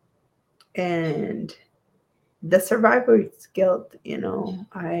 And the survivor's guilt,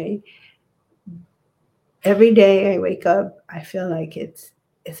 I every day I wake up, I feel like it's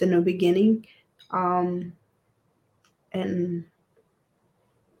a new beginning. Um, and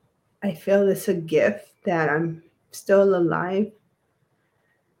I feel it's a gift that I'm still alive.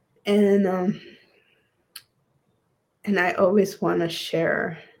 And I always want to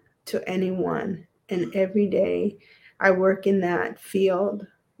share to anyone. And every day I work in that field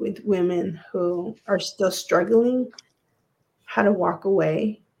with women who are still struggling how to walk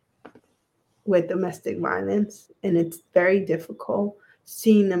away with domestic violence. And it's very difficult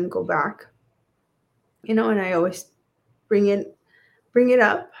seeing them go back. And I always bring it bring it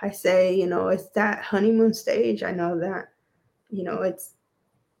up. I say, it's that honeymoon stage. I know that, it's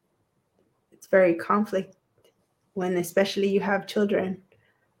very conflict when especially you have children.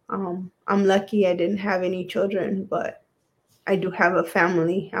 I'm lucky I didn't have any children, but I do have a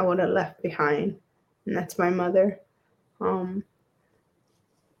family I would have left behind, and that's my mother. Um,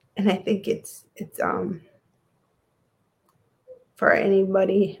 and I think it's for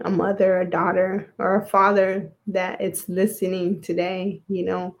anybody, a mother, a daughter, or a father that it's listening today.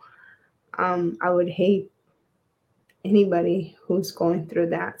 I would hate anybody who's going through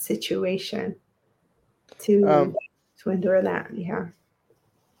that situation to Um, to endure that. Yeah.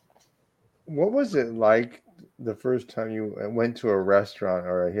 what was it like the first time you went to a restaurant,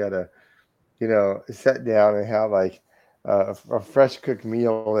 or you had a, sit down and have like a fresh cooked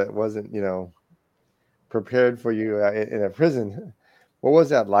meal that wasn't, prepared for you in a prison? What was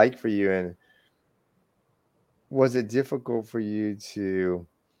that like for you? And was it difficult for you to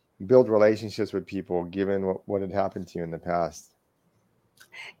build relationships with people given what had happened to you in the past?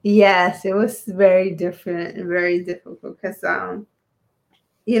 Yes, it was very different and very difficult because I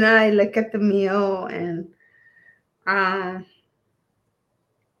look at the meal and um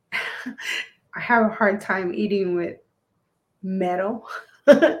I have a hard time eating with metal.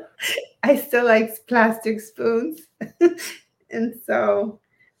 I still like plastic spoons. And so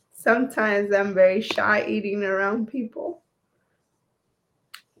sometimes I'm very shy eating around people.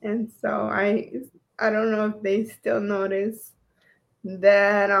 And so I don't know if they still notice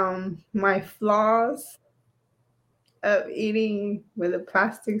that my flaws of eating with a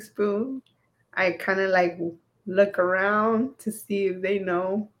plastic spoon. I kind of like look around to see if they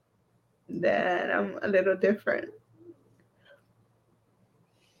know that I'm a little different.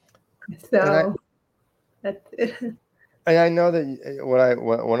 And I So that's it. and I know that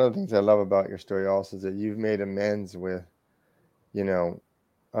one of the things I love about your story also is that you've made amends with, you know,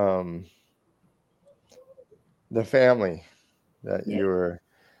 um, the family that Yeah. you were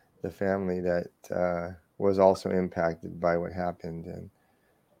the family that was also impacted by what happened. And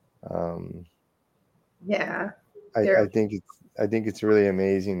um, Yeah. I They're think it's really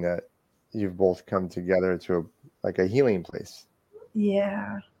amazing that you've both come together to like a healing place.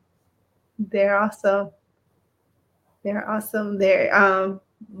 yeah. They're awesome. They're awesome.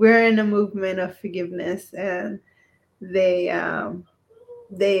 We're in a movement of forgiveness, and they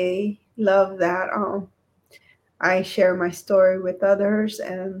love that I share my story with others,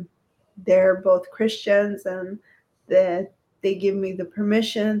 and they're both Christians, and that they give me the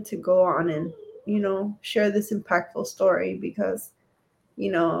permission to go on and share this impactful story because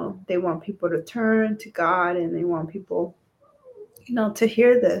they want people to turn to God, and they want people to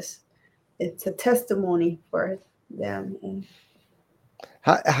hear this. It's a testimony for them. And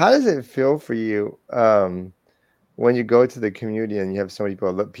How does it feel for you when you go to the community and you have so many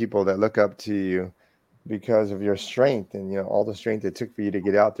people that look up to you? because of your strength and all the strength it took for you to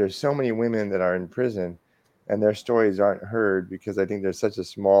get out. There's so many women that are in prison, and their stories aren't heard because I think there's such a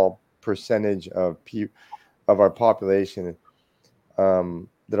small percentage of our population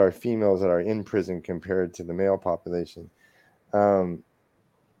that are females that are in prison compared to the male population. Um,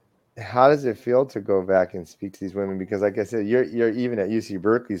 how does it feel to go back and speak to these women? Because, like I said, you're even at UC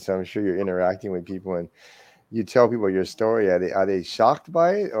Berkeley, so I'm sure you're interacting with people, and you tell people your story. Are they shocked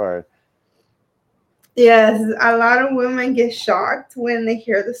by it, or Yes, a lot of women get shocked when they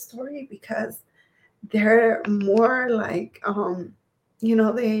hear the story because they're more like,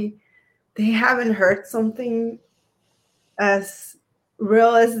 they haven't heard something as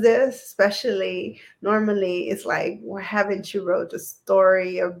real as this. Especially normally it's like, why haven't you wrote a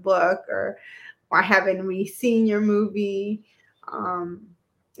story or book, or why haven't we seen your movie? um,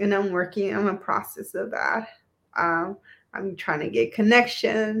 and I'm working on a process of that. um, I'm trying to get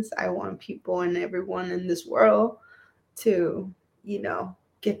connections. I want people and everyone in this world to, you know,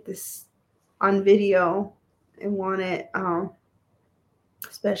 get this on video and want it,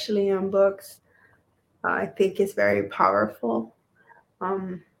 especially on books. I think it's very powerful.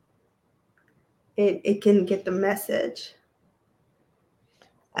 um, it can get the message.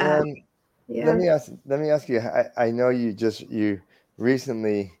 well? let Yeah. me ask let me ask you. I know you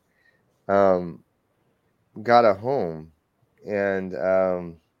recently um, got a home, and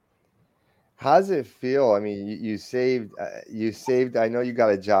how does it feel? I mean, you saved. I know you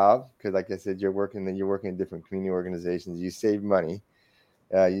got a job because, like I said, you're working in different community organizations. You saved money.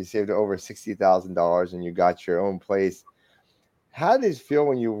 You saved over $60,000, and you got your own place. How did it feel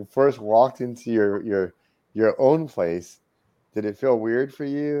when you first walked into your own place? Did it feel weird for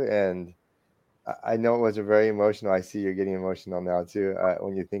you? And I know it was a very emotional. I see you're getting emotional now too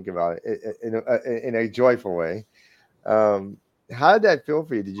when you think about it in a joyful way. Um, how did that feel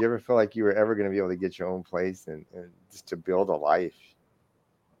for you? Did you ever feel like you were ever going to be able to get your own place and just to build a life?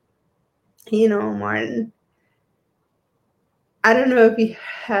 Martin, I don't know if you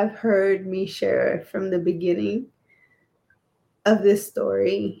have heard me share from the beginning of this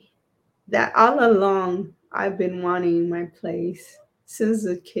story that all along I've been wanting my place since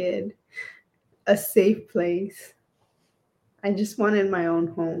a kid, a safe place. I just wanted my own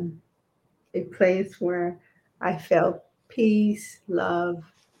home, a place where I felt peace, love,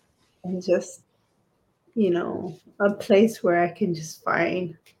 and just, a place where I can just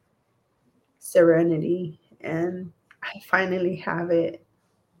find serenity. And I finally have it.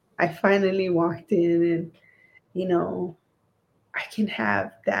 I finally walked in, and, you know, I can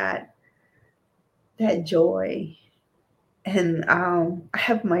have that joy. And I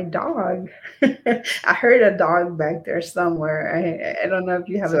have my dog. I heard a dog back there somewhere. I don't know if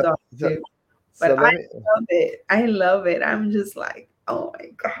you have a So dog so too, but so I let me. love it. I love it. I'm just like, oh my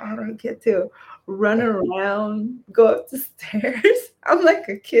God, I get to run around, go up the stairs. I'm like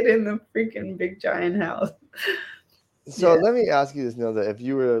a kid in the freaking big giant house. So Yeah. let me ask you this, Nilda. If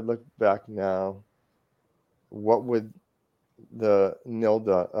you were to look back now, what would the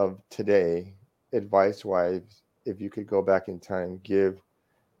Nilda of today, advice-wise, if you could go back in time, give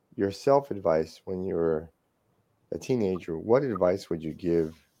yourself advice when you were a teenager? What advice would you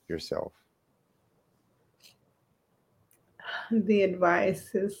give yourself? The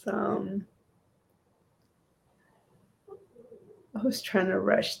advice is, I was trying to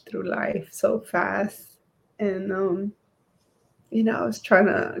rush through life so fast. And, I was trying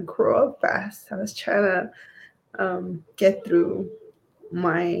to grow up fast. I was trying to get through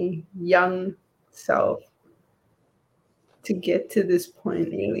my young self to get to this point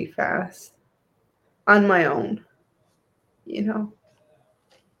really fast on my own, you know.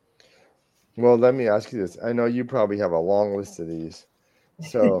 Well, let me ask you this. I know you probably have a long list of these.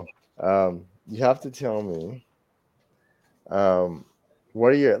 So, you have to tell me, um,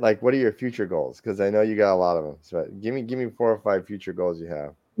 what are your future goals? Because I know you got a lot of them. So give me 4 or 5 future goals you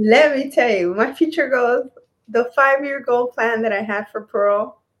have. Let me tell you, my future goals, the 5-year goal plan that I had for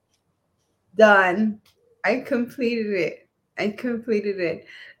Pearl, done. I completed it. I completed it.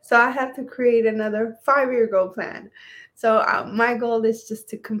 So I have to create another 5-year goal plan. So my goal is just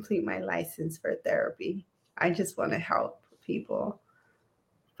to complete my license for therapy. I just want to help people.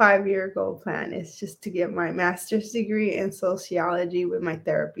 5-year goal plan is just to get my master's degree in sociology with my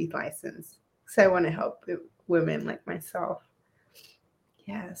therapy license. Because I want to help women like myself.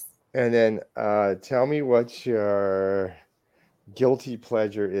 Yes. And then tell me what your guilty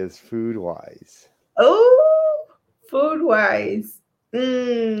pleasure is food wise. Oh, food wise.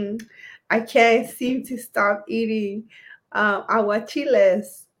 Mm, I can't seem to stop eating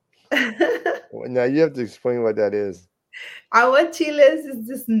aguachiles. Now you have to explain what that is. Aguachiles is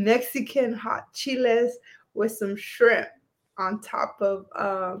this Mexican hot chiles with some shrimp on top of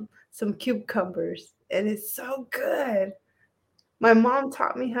some cucumbers, and it's so good. My mom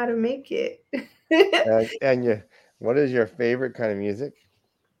taught me how to make it. And what is your favorite kind of music?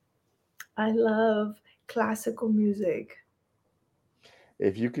 I love classical music.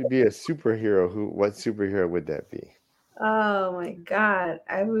 If you could be a superhero, what superhero would that be? Oh my God,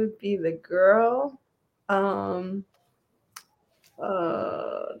 I would be the girl. Um,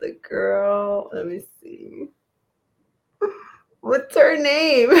 the girl. Let me see. What's her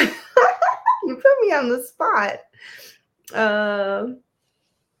name? You put me on the spot. Um,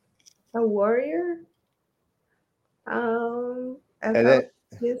 a warrior. If And I was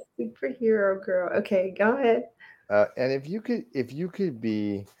then, a superhero girl. Okay, go ahead. and if you could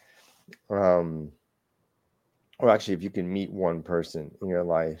be, um, or actually, if you could meet one person in your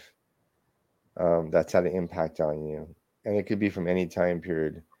life, that's had an impact on you, and it could be from any time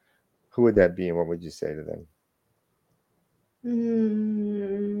period, who would that be, and what would you say to them?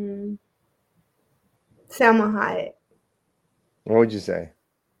 Hmm. Selma Hayek. What would you say?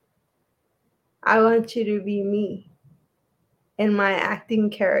 I want you to be me in my acting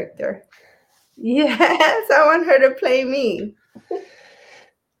character. Yes, I want her to play me.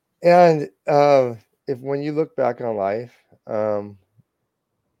 And if when you look back on life, um,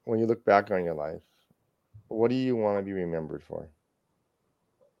 when you look back on your life, what do you want to be remembered for?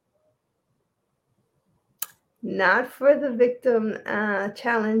 Not for the victim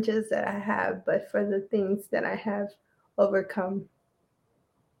challenges that I have, but for the things that I have overcome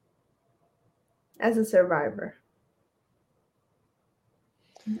as a survivor.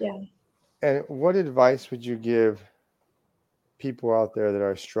 Yeah. And what advice would you give people out there that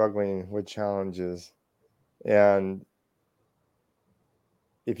are struggling with challenges? And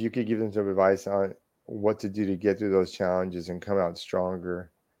if you could give them some advice on what to do to get through those challenges and come out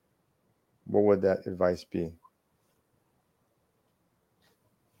stronger, what would that advice be?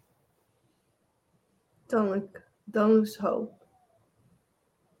 Don't look, don't lose hope.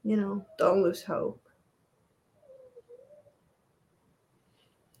 Don't lose hope.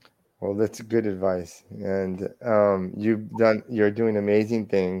 Well, that's good advice, and you're doing amazing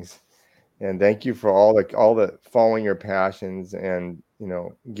things, and thank you for all the following your passions and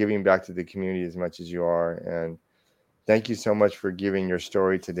giving back to the community as much as you are. And thank you so much for giving your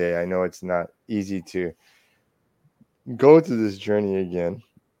story today. I know it's not easy to go through this journey again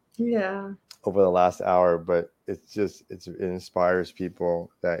Yeah. over the last hour, but it inspires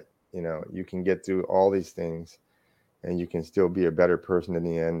people that you can get through all these things and you can still be a better person in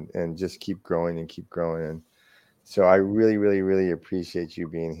the end and just keep growing and keep growing. And so I really, really, really appreciate you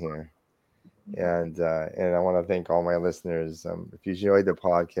being here. And I want to thank all my listeners. If you enjoyed the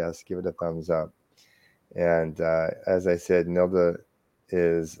podcast, give it a thumbs up. And as I said, Nilda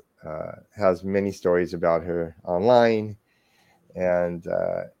is has many stories about her online, and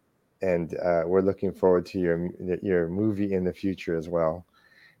we're looking forward to your movie in the future as well.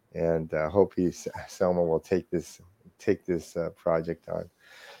 And hope Selma will take this project on.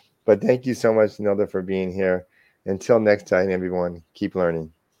 But thank you so much, Nilda, for being here. Until next time, everyone, keep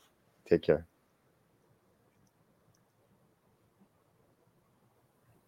learning. Take care.